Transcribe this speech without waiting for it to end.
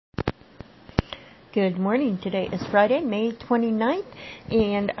Good morning. Today is Friday, May 29th,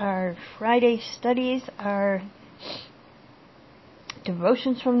 and our Friday studies are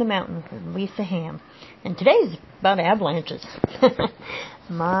Devotions from the Mountain with Lisa Ham. And today is about avalanches.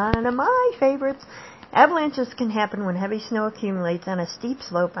 One of my favorites. Avalanches can happen when heavy snow accumulates on a steep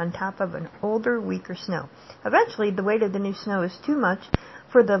slope on top of an older, weaker snow. Eventually, the weight of the new snow is too much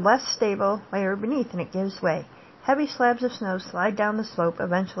for the less stable layer beneath, and it gives way. Heavy slabs of snow slide down the slope,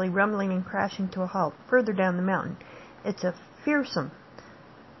 eventually rumbling and crashing to a halt further down the mountain. It's a fearsome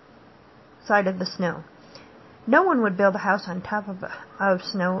sight of the snow. No one would build a house on top of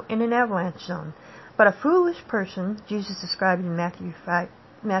snow in an avalanche zone, but a foolish person, Jesus described in Matthew 7,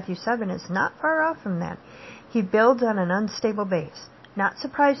 is not far off from that. He builds on an unstable base. Not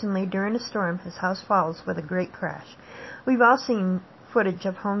surprisingly, during a storm, his house falls with a great crash. We've all seen footage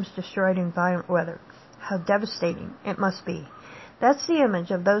of homes destroyed in violent weather. How devastating it must be. That's the image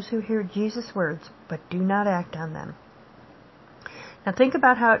of those who hear Jesus' words, but do not act on them. Now think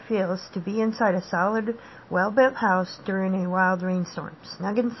about how it feels to be inside a solid, well-built house during a wild rainstorm,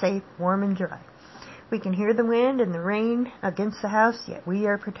 snug and safe, warm and dry. We can hear the wind and the rain against the house, yet we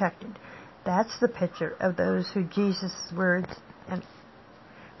are protected. That's the picture of those who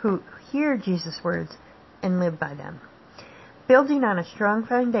hear Jesus' words and live by them. Building on a strong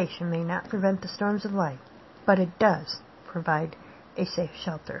foundation may not prevent the storms of life, but it does provide a safe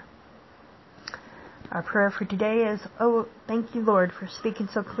shelter. Our prayer for today is, oh, thank you, Lord, for speaking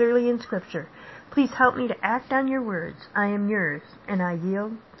so clearly in Scripture. Please help me to act on your words. I am yours, and I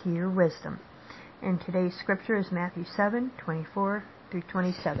yield to your wisdom. And today's Scripture is Matthew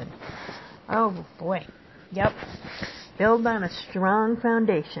 7:24-27. Oh, boy. Yep. Build on a strong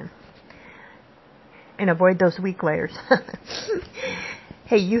foundation. And avoid those weak layers.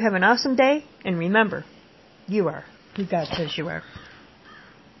 Hey, you have an awesome day, and remember, you are who God says you are.